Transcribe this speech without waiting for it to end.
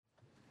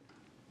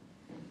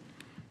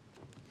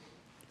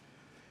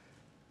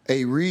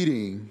A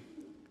reading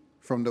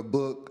from the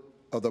book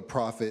of the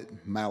prophet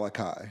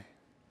Malachi.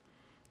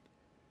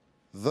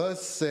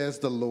 Thus says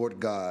the Lord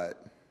God,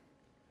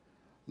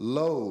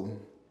 Lo,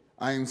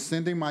 I am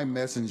sending my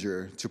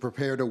messenger to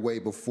prepare the way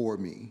before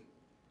me.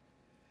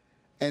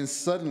 And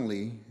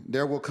suddenly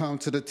there will come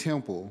to the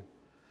temple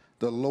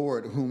the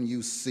Lord whom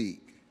you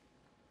seek,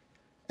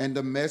 and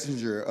the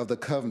messenger of the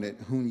covenant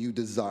whom you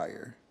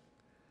desire.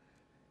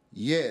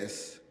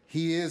 Yes,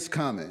 he is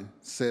coming,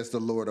 says the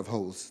Lord of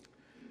hosts.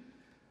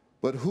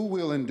 But who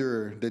will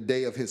endure the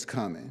day of his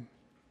coming?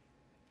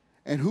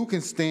 And who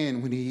can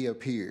stand when he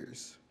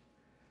appears?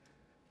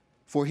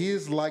 For he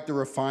is like the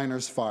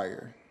refiner's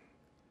fire,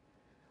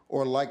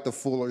 or like the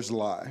fuller's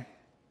lye.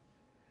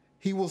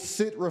 He will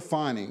sit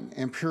refining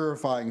and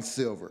purifying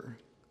silver,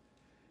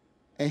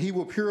 and he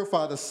will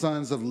purify the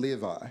sons of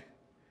Levi,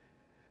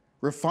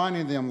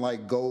 refining them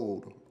like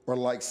gold or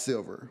like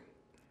silver,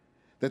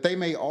 that they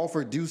may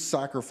offer due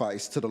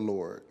sacrifice to the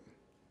Lord.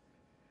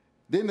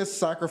 Then the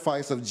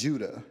sacrifice of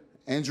Judah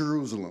and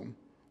Jerusalem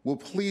will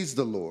please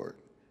the Lord,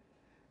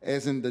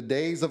 as in the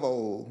days of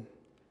old,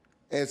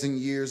 as in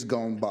years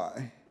gone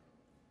by.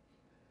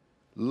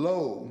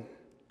 Lo,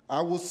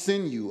 I will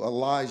send you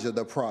Elijah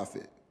the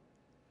prophet,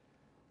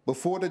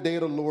 before the day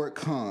of the Lord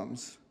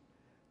comes,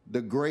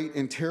 the great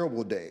and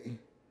terrible day,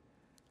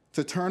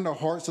 to turn the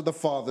hearts of the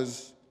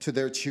fathers to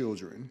their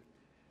children,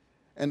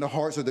 and the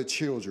hearts of the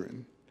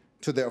children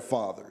to their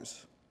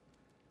fathers,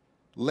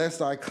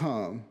 lest I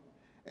come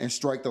and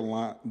strike the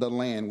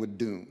land with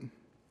doom.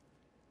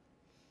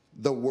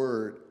 The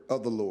word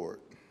of the Lord.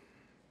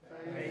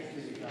 Thanks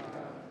be to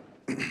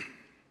God.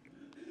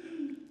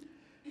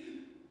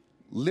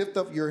 Lift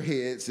up your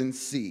heads and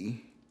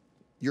see,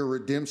 your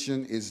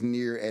redemption is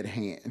near at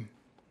hand.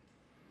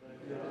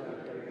 Lift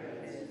up your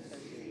heads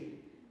and see,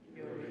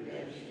 your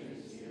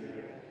redemption is near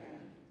at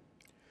hand.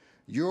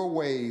 Your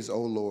ways,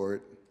 O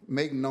Lord,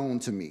 make known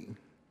to me.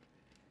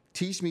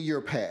 Teach me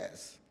your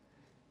paths.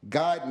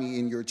 Guide me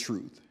in your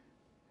truth,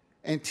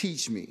 and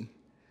teach me,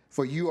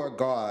 for you are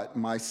God,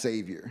 my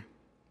Savior.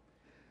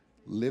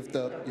 Lift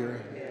up your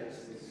heads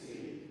and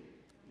see,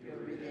 your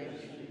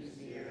redemption is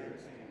near at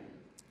hand.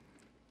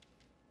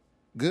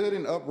 Good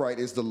and upright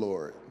is the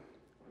Lord.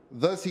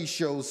 Thus he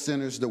shows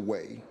sinners the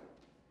way.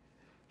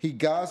 He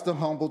guides the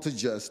humble to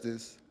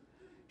justice.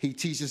 He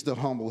teaches the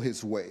humble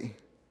his way.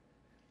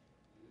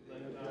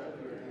 Lift up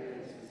your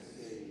heads and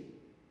see,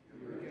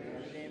 your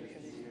redemption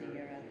is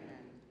near at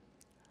hand.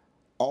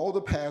 All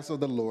the paths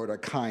of the Lord are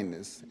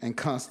kindness and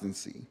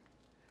constancy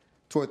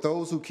toward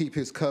those who keep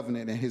his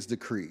covenant and his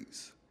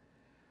decrees.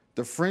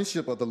 The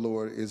friendship of the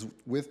Lord is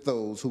with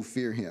those who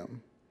fear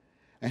him,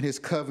 and his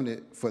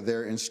covenant for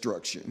their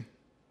instruction.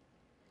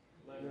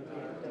 Lift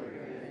up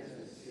your heads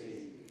and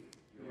see,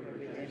 your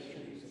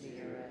redemption is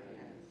near at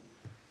hand.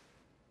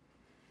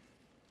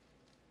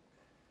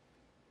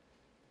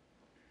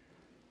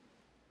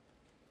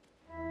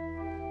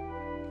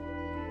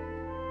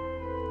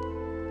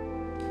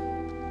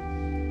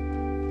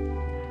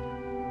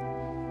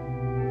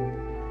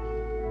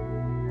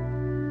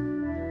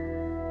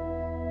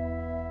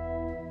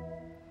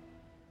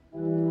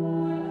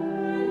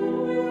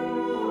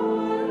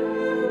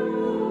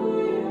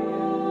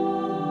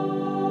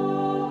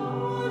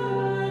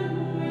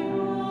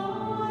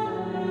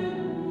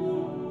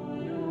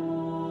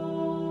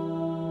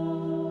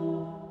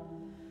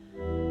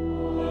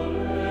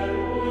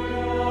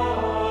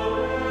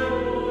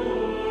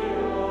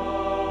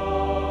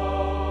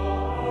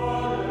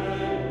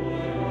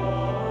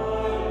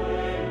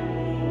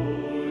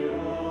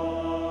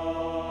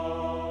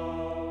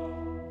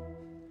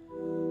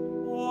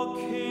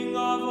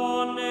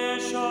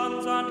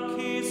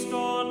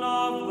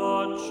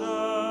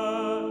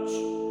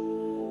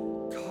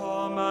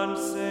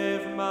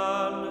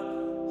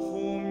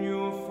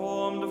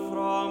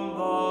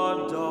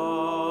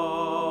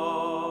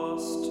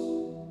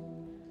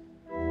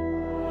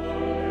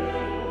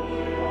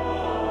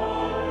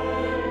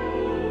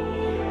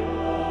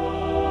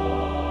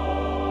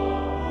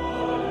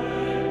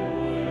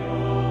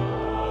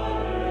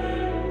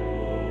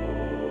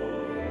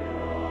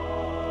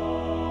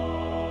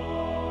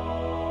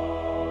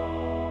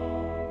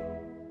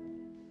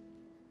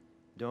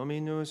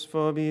 Dominus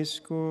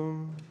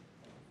vobiscum.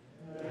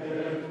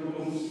 Et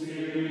cum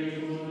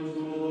spiritu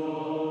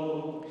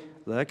tuo.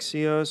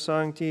 Lectio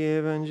Sancti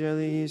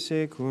Evangelii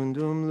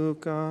secundum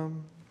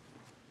Lucam.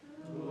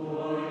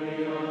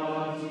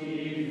 Gloria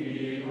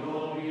tibi,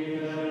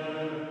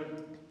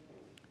 Domine.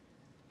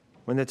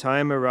 When the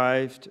time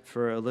arrived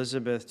for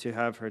Elizabeth to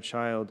have her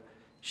child,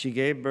 she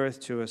gave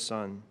birth to a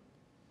son.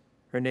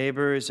 Her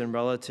neighbors and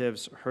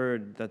relatives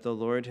heard that the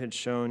Lord had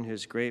shown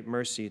his great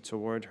mercy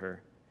toward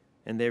her,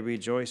 and they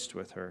rejoiced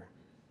with her.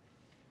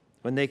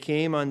 When they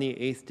came on the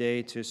 8th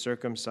day to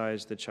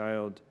circumcise the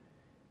child,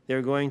 they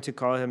were going to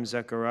call him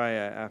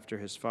Zechariah after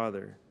his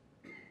father.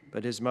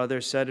 But his mother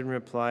said in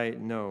reply,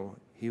 "No,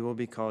 he will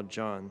be called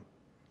John."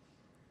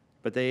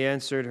 But they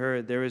answered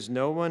her, "There is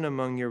no one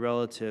among your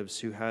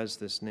relatives who has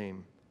this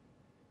name."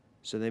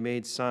 So they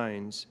made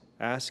signs,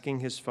 asking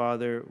his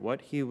father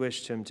what he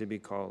wished him to be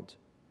called.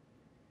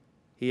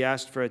 He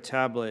asked for a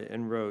tablet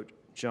and wrote,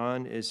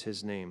 "John is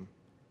his name,"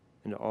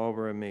 and all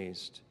were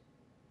amazed.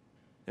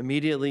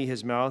 Immediately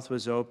his mouth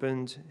was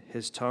opened,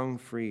 his tongue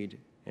freed,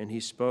 and he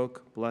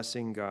spoke,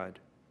 blessing God.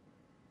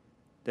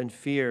 Then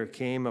fear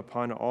came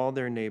upon all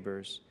their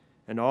neighbors,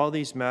 and all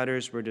these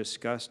matters were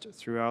discussed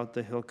throughout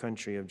the hill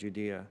country of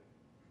Judea.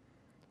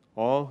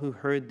 All who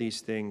heard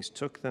these things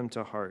took them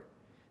to heart,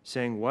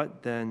 saying,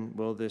 "What then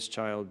will this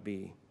child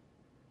be?"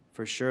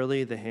 For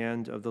surely the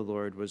hand of the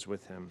Lord was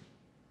with him.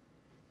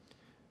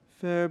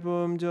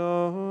 Verbum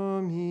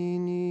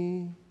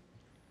Domini.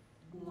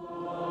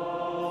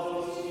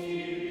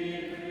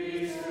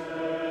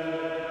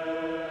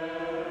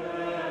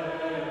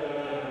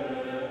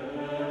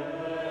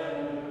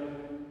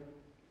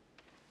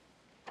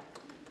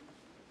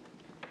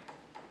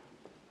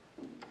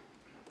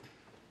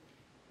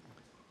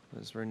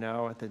 As we're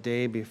now at the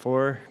day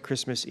before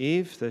Christmas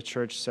Eve, the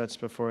church sets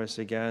before us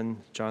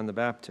again John the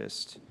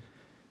Baptist.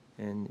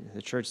 And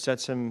the church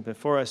sets him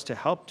before us to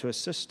help to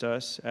assist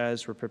us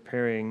as we're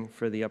preparing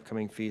for the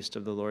upcoming feast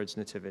of the Lord's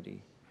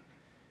Nativity.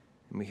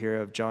 And we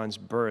hear of John's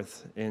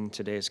birth in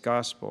today's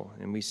gospel,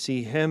 and we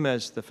see him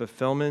as the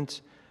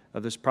fulfillment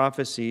of those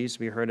prophecies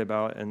we heard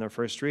about in our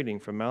first reading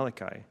from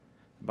Malachi,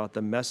 about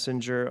the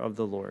messenger of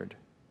the Lord.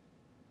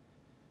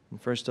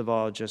 And first of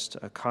all, just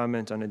a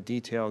comment on a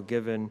detail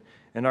given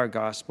in our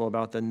gospel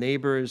about the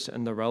neighbors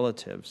and the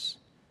relatives.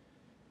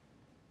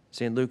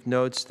 St. Luke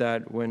notes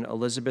that when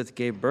Elizabeth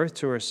gave birth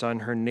to her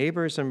son, her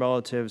neighbors and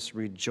relatives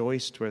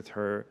rejoiced with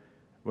her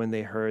when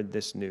they heard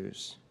this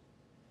news.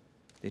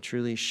 They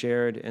truly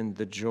shared in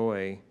the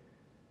joy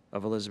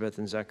of Elizabeth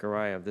and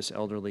Zechariah, of this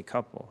elderly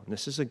couple. And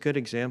this is a good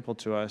example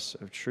to us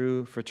of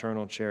true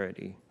fraternal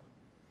charity,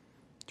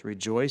 to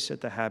rejoice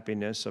at the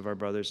happiness of our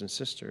brothers and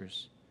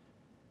sisters.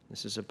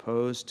 This is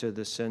opposed to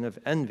the sin of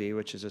envy,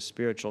 which is a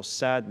spiritual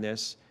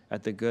sadness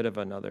at the good of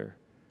another,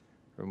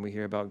 when we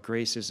hear about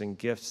graces and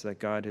gifts that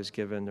God has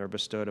given or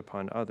bestowed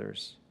upon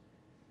others.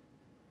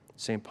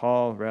 St.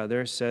 Paul,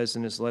 rather, says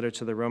in his letter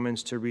to the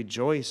Romans to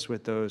rejoice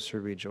with those who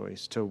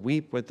rejoice, to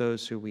weep with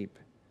those who weep.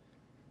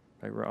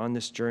 Right? We're on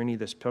this journey,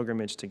 this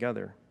pilgrimage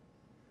together.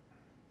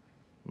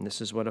 And this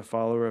is what a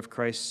follower of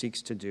Christ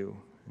seeks to do.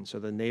 And so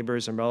the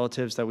neighbors and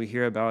relatives that we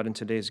hear about in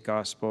today's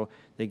gospel,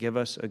 they give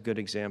us a good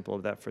example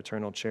of that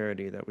fraternal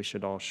charity that we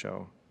should all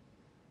show.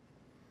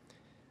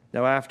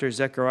 Now, after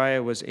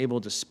Zechariah was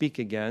able to speak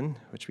again,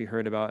 which we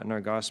heard about in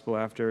our gospel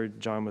after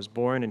John was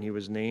born and he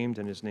was named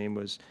and his name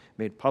was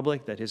made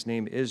public, that his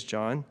name is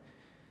John,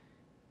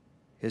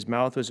 his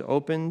mouth was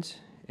opened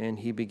and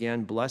he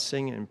began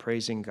blessing and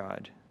praising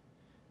God.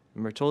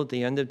 And we're told at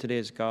the end of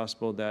today's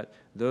gospel that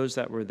those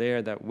that were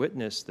there that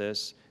witnessed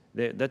this,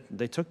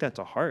 they took that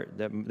to heart,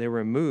 that they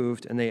were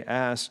moved, and they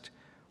asked,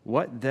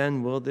 "What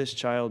then will this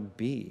child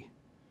be?"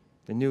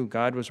 They knew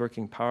God was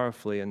working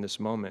powerfully in this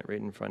moment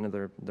right in front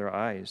of their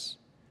eyes.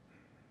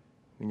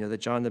 We know that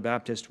John the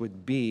Baptist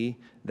would be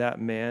that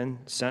man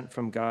sent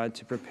from God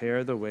to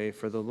prepare the way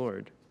for the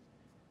Lord.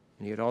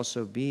 And he would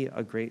also be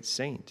a great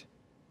saint.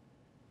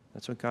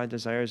 That's what God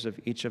desires of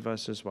each of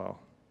us as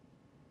well,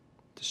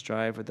 to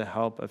strive with the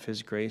help of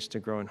his grace to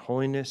grow in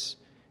holiness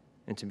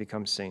and to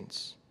become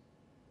saints.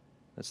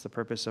 That's the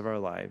purpose of our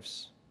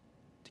lives,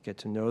 to get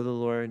to know the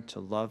Lord, to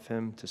love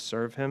him, to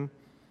serve him,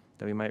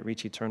 that we might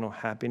reach eternal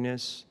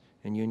happiness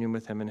and union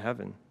with him in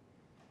heaven.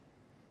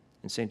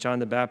 And St. John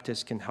the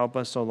Baptist can help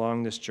us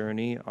along this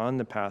journey on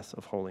the path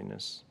of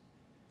holiness.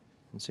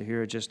 And so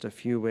here are just a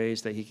few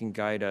ways that he can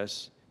guide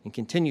us and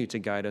continue to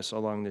guide us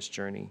along this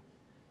journey.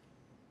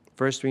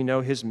 First, we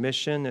know his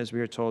mission, as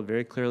we are told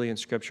very clearly in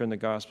Scripture and the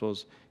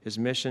Gospels, his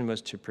mission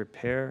was to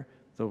prepare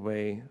the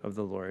way of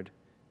the Lord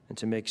and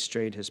to make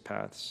straight his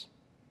paths.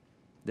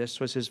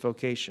 This was his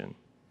vocation.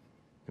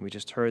 And we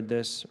just heard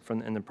this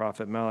in the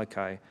prophet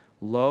Malachi.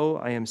 "Lo,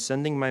 I am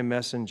sending my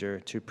messenger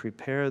to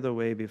prepare the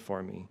way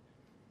before me."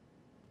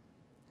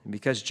 And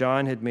because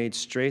John had made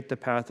straight the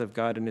path of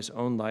God in his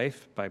own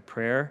life by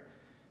prayer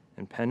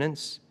and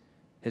penance,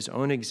 his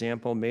own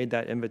example made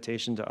that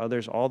invitation to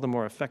others all the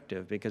more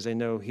effective, because they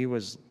know he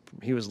was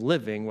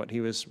living what he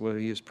was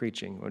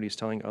preaching, what he was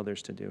telling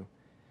others to do.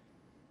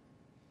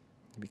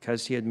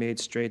 Because he had made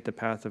straight the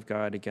path of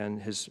God,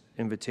 again, his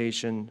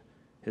invitation,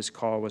 his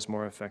call was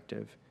more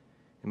effective.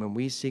 And when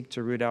we seek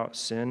to root out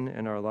sin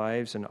in our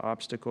lives and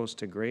obstacles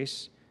to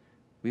grace,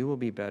 we will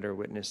be better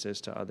witnesses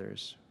to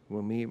others.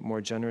 When we more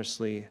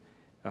generously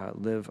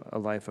live a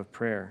life of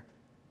prayer,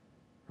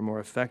 we're more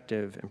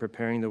effective in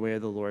preparing the way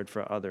of the Lord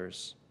for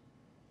others,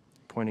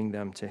 pointing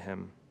them to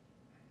him.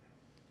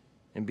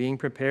 And being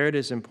prepared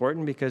is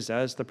important because,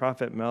 as the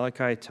prophet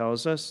Malachi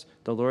tells us,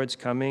 the Lord's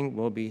coming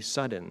will be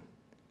sudden.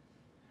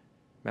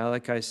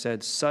 Malachi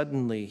said,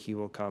 "Suddenly he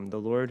will come,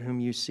 the Lord whom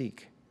you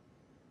seek."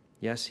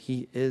 Yes,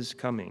 he is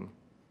coming,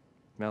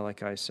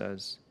 Malachi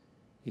says.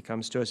 He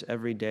comes to us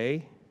every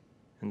day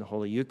in the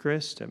Holy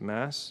Eucharist, at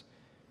Mass,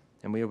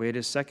 and we await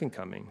his second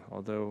coming,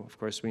 although, of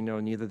course, we know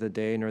neither the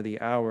day nor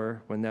the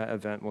hour when that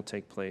event will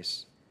take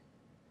place.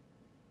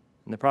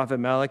 And the prophet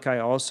Malachi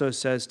also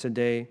says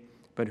today,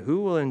 "But who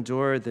will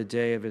endure the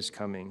day of his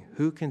coming?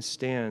 Who can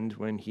stand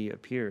when he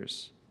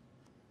appears?"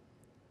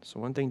 So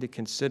one thing to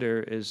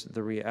consider is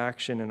the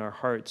reaction in our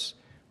hearts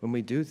when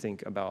we do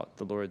think about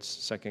the Lord's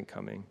second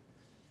coming.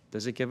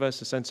 Does it give us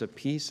a sense of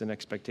peace and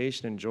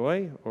expectation and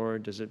joy, or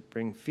does it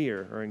bring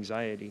fear or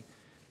anxiety?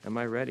 Am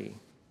I ready?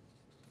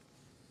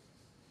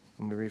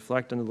 When we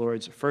reflect on the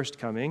Lord's first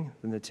coming,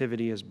 the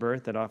nativity, his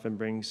birth, that often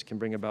can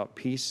bring about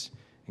peace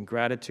and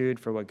gratitude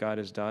for what God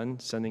has done,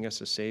 sending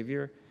us a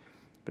Savior.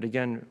 But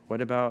again,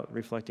 what about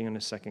reflecting on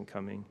his second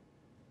coming?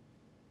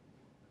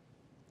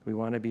 We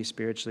want to be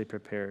spiritually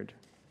prepared.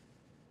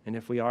 And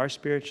if we are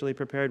spiritually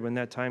prepared, when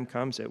that time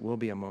comes, it will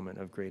be a moment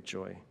of great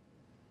joy.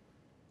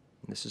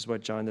 And this is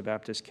what John the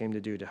Baptist came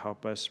to do, to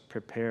help us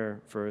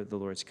prepare for the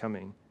Lord's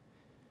coming.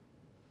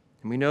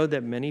 And we know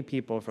that many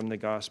people from the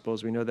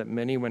Gospels, we know that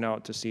many went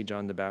out to see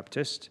John the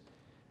Baptist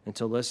and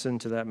to listen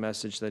to that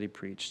message that he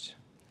preached.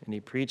 And he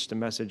preached a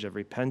message of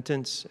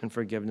repentance and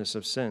forgiveness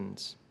of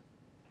sins.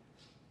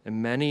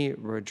 And many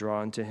were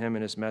drawn to him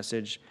and his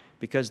message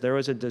because there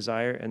was a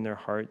desire in their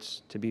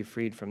hearts to be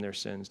freed from their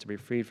sins, to be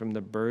freed from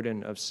the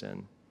burden of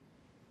sin,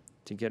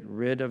 to get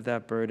rid of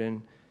that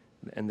burden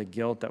and the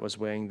guilt that was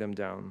weighing them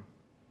down.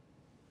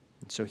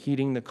 And so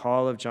heeding the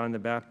call of John the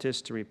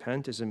Baptist to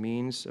repent is a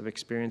means of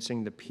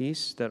experiencing the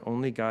peace that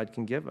only God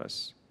can give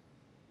us.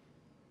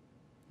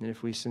 And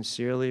if we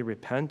sincerely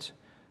repent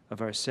of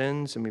our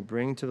sins and we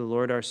bring to the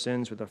Lord our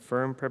sins with a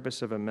firm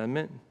purpose of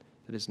amendment,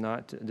 that is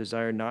not a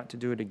desire not to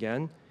do it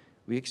again,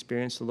 we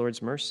experience the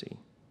Lord's mercy.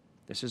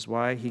 This is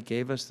why he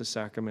gave us the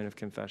sacrament of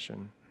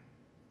confession.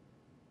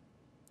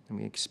 And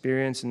we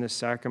experience in this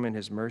sacrament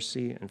his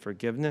mercy and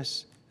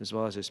forgiveness, as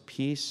well as his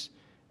peace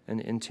and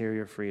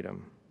interior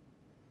freedom.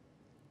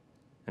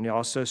 And he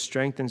also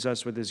strengthens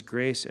us with his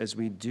grace as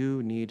we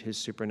do need his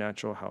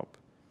supernatural help.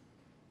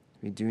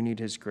 We do need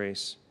his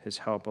grace, his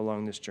help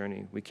along this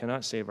journey. We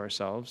cannot save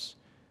ourselves.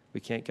 We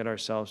can't get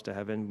ourselves to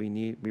heaven.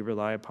 We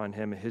rely upon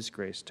him and his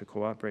grace to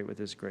cooperate with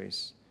his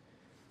grace.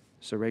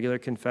 So regular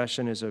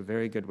confession is a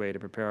very good way to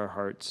prepare our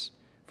hearts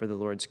for the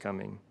Lord's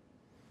coming.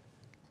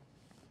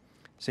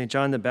 St.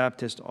 John the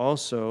Baptist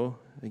also,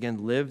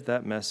 again, lived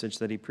that message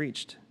that he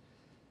preached.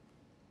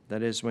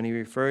 That is, when he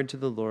referred to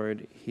the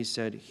Lord, he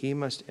said, "He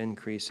must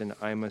increase and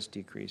I must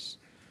decrease."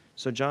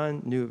 So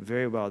John knew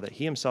very well that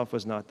he himself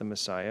was not the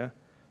Messiah,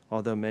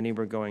 although many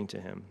were going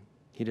to him.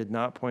 He did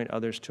not point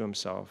others to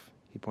himself.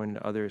 He pointed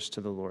others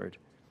to the Lord.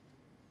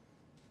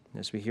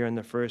 As we hear in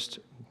the first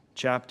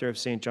chapter of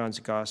St. John's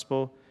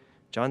Gospel,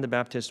 John the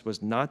Baptist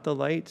was not the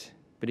light,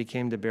 but he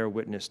came to bear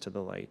witness to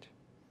the light.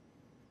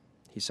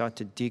 He sought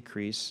to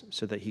decrease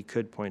so that he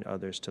could point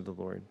others to the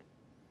Lord.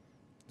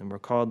 And we're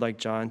called, like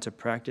John, to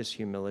practice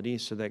humility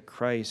so that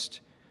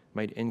Christ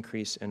might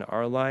increase in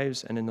our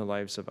lives and in the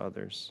lives of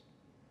others.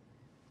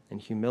 And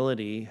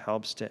humility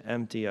helps to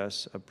empty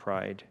us of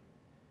pride.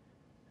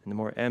 And the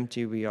more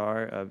empty we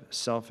are of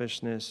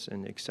selfishness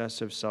and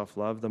excessive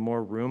self-love, the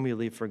more room we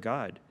leave for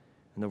God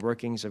and the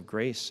workings of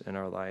grace in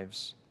our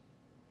lives.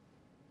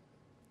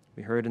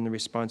 We heard in the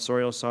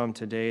responsorial psalm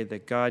today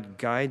that God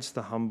guides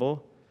the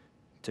humble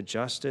to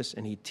justice,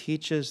 and he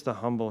teaches the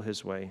humble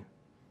his way.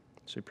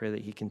 So we pray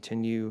that he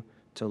continue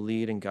to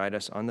lead and guide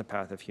us on the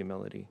path of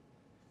humility.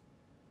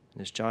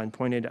 And as John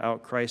pointed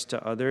out Christ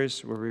to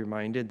others, we're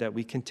reminded that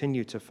we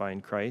continue to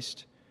find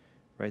Christ,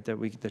 right?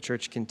 That the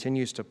church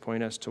continues to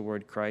point us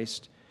toward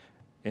Christ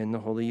in the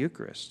Holy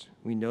Eucharist.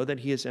 We know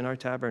that he is in our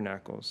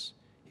tabernacles.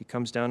 He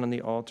comes down on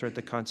the altar at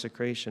the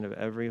consecration of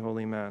every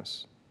Holy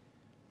Mass.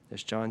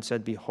 As John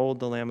said, "Behold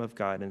the Lamb of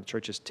God," and the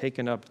church has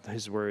taken up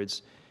his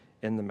words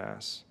in the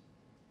Mass.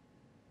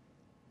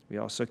 We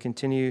also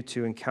continue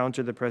to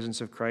encounter the presence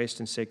of Christ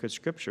in sacred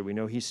Scripture. We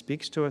know he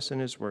speaks to us in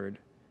his word.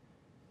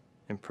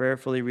 And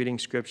prayerfully reading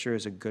Scripture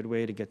is a good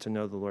way to get to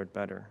know the Lord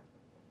better.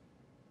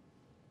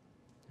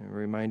 And we're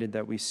reminded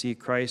that we see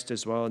Christ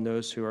as well in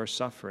those who are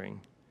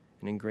suffering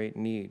and in great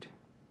need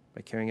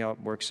by carrying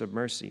out works of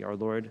mercy. Our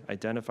Lord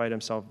identified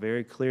himself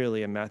very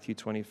clearly in Matthew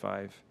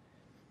 25.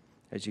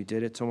 "As you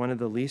did it to one of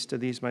the least of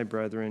these, my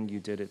brethren, you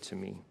did it to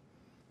me."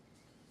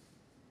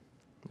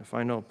 The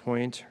final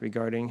point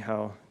regarding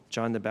how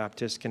John the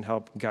Baptist can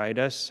help guide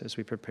us as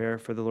we prepare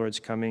for the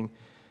Lord's coming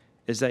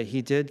is that he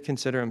did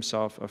consider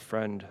himself a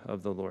friend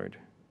of the Lord.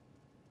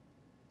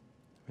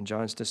 When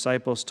John's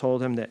disciples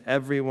told him that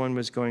everyone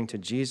was going to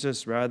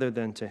Jesus rather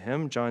than to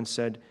him, John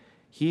said,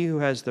 "He who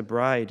has the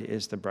bride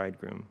is the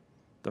bridegroom.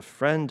 The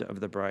friend of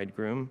the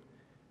bridegroom,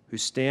 who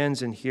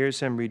stands and hears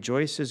him,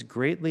 rejoices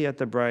greatly at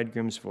the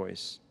bridegroom's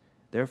voice.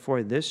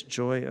 Therefore, this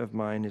joy of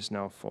mine is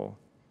now full."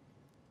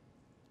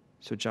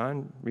 So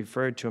John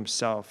referred to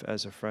himself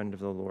as a friend of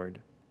the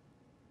Lord.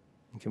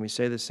 And can we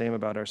say the same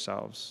about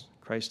ourselves?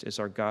 Christ is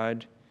our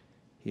God.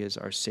 He is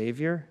our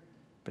Savior,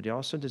 but he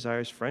also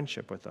desires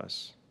friendship with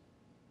us.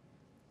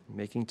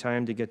 Making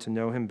time to get to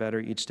know him better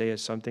each day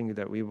is something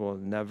that we will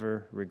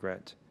never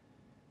regret.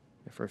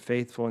 If we're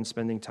faithful in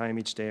spending time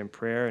each day in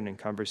prayer and in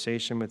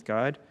conversation with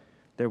God,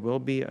 there will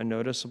be a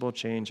noticeable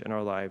change in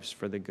our lives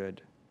for the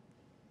good.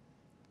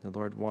 The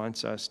Lord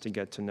wants us to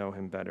get to know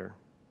him better.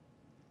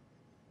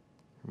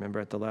 Remember,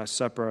 at the Last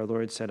Supper, our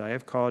Lord said, I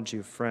have called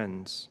you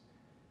friends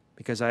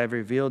because I have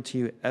revealed to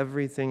you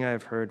everything I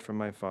have heard from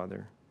my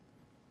Father.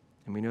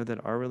 And we know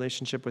that our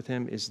relationship with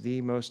him is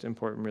the most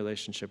important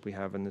relationship we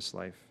have in this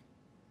life.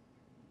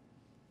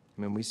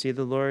 When we see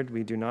the Lord,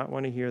 we do not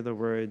want to hear the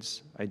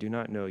words, I do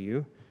not know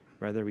you.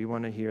 Rather, we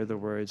want to hear the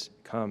words,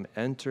 come,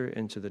 enter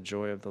into the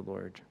joy of the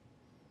Lord.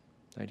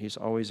 That he's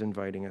always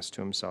inviting us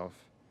to himself.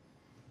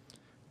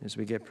 As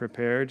we get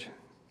prepared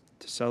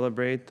to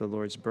celebrate the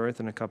Lord's birth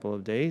in a couple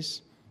of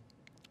days,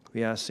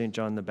 we ask St.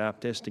 John the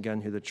Baptist,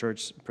 again, who the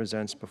church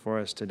presents before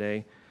us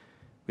today,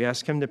 we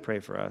ask him to pray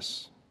for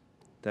us,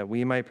 that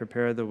we might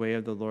prepare the way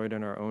of the Lord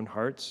in our own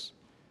hearts,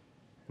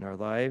 in our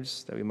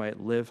lives, that we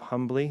might live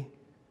humbly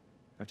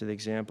after the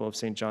example of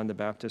St. John the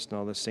Baptist and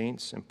all the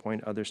saints and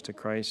point others to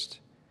Christ,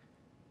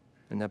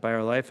 and that by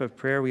our life of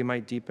prayer we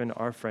might deepen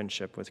our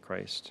friendship with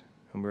Christ,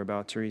 whom we're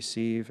about to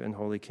receive in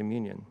Holy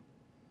Communion.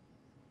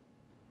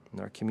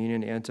 And our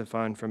communion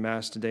antiphon for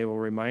Mass today will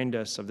remind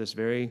us of this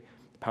very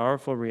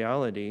powerful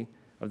reality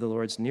of the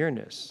Lord's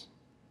nearness,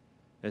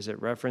 as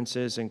it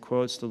references and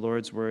quotes the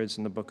Lord's words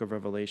in the book of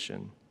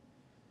Revelation.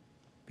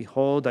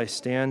 Behold, I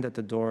stand at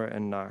the door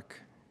and knock.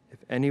 If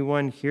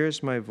anyone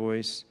hears my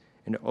voice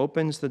and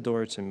opens the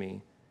door to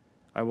me,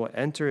 I will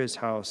enter his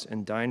house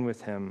and dine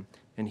with him,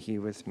 and he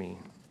with me.